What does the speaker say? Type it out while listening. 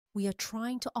We are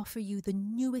trying to offer you the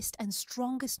newest and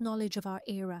strongest knowledge of our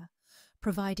era,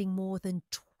 providing more than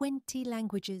 20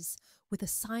 languages with a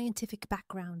scientific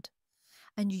background.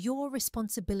 And your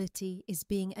responsibility is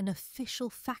being an official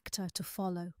factor to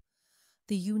follow.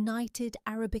 The United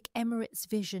Arab Emirates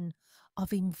vision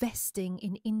of investing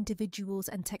in individuals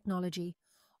and technology,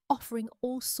 offering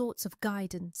all sorts of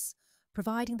guidance,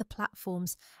 providing the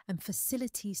platforms and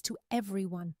facilities to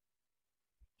everyone.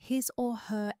 His or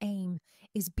her aim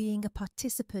is being a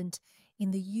participant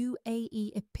in the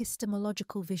UAE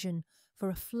epistemological vision for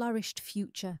a flourished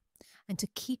future and to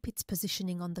keep its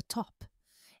positioning on the top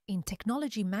in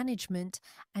technology management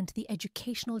and the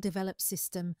educational developed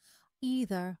system,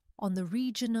 either on the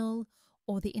regional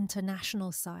or the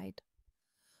international side.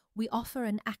 We offer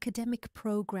an academic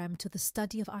program to the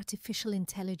study of artificial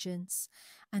intelligence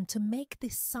and to make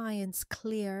this science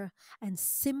clear and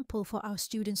simple for our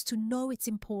students to know its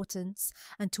importance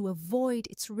and to avoid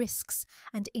its risks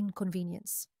and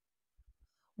inconvenience.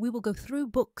 We will go through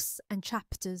books and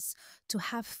chapters to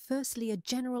have firstly a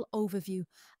general overview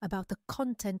about the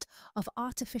content of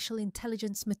artificial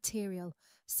intelligence material,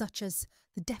 such as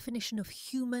the definition of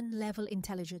human-level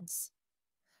intelligence,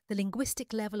 the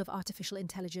linguistic level of artificial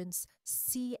intelligence,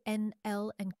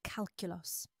 CNL and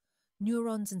calculus,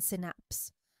 neurons and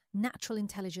synapse, natural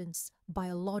intelligence,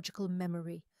 biological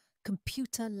memory,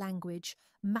 computer language,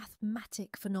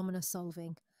 mathematic phenomena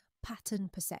solving, pattern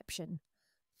perception,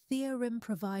 theorem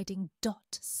providing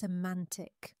dot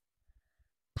semantic,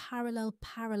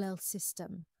 parallel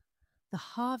system, the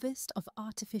harvest of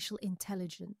artificial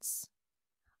intelligence.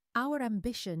 Our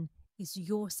ambition is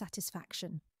your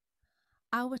satisfaction.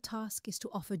 Our task is to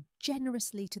offer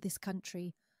generously to this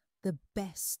country the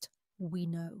best we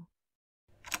know.